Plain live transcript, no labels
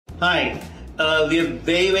Hi, we are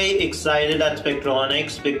very excited at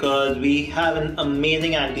Spectronics because we have an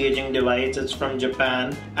amazing anti-aging device. It's from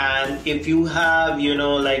Japan, and if you have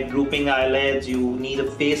like drooping eyelids, you need a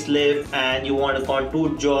facelift and you want a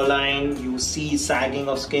contoured jawline, you see sagging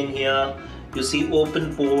of skin here, you see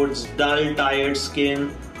open pores, dull tired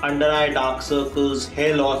skin, under eye dark circles,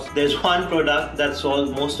 hair loss. There's one product that solves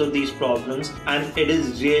most of these problems and it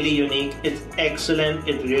is really unique. It's excellent.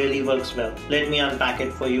 It really works well. Let me unpack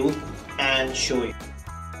it for you and show you.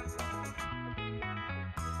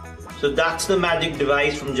 So that's the magic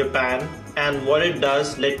device from Japan, and what it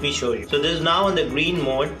does, let me show you. So this is now in the green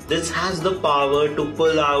mode. This has the power to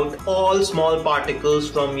pull out all small particles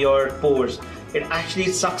from your pores. It actually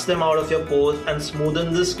sucks them out of your pores and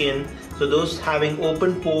smoothens the skin. So those having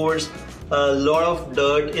open pores, a lot of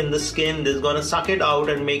dirt in the skin, this is gonna suck it out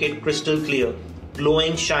and make it crystal clear,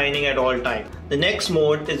 glowing, shining at all times. The next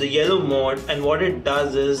mode is the yellow mode, and what it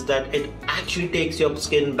does is that it actually takes your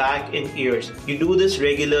skin back in years. You do this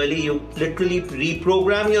regularly, you literally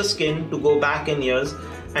reprogram your skin to go back in years,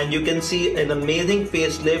 and you can see an amazing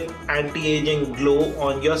facelift, anti-aging glow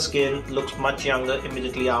on your skin. Looks much younger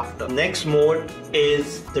immediately after. Next mode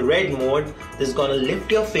is the red mode. This is gonna lift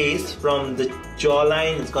your face from the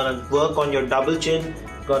jawline. It's gonna work on your double chin.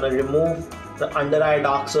 It's gonna remove the under eye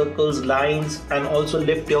dark circles, lines, and also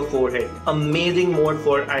lift your forehead. Amazing mode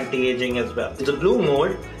for anti-aging as well. It's a blue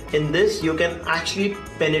mode. In this, you can actually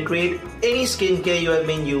penetrate any skincare you have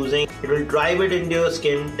been using. It will drive it into your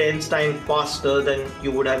skin 10 times faster than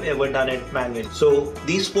you would have ever done it manually. So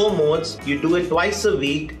these 4 modes, you do it twice a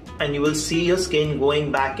week and you will see your skin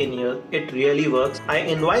going back in here. It really works. I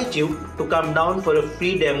invite you to come down for a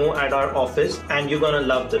free demo at our office, and you're gonna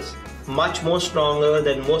love this. Much more stronger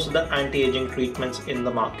than most of the anti-aging treatments in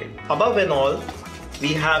the market. Above and all, we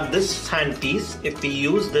have this handpiece. If we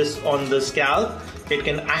use this on the scalp, it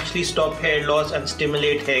can actually stop hair loss and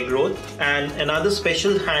stimulate hair growth. And another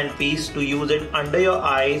special handpiece to use it under your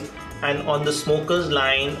eyes and on the smoker's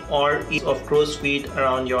line or of crow's feet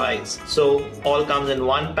around your eyes. So all comes in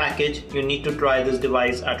one package. You need to try this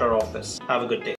device at our office. Have a good day.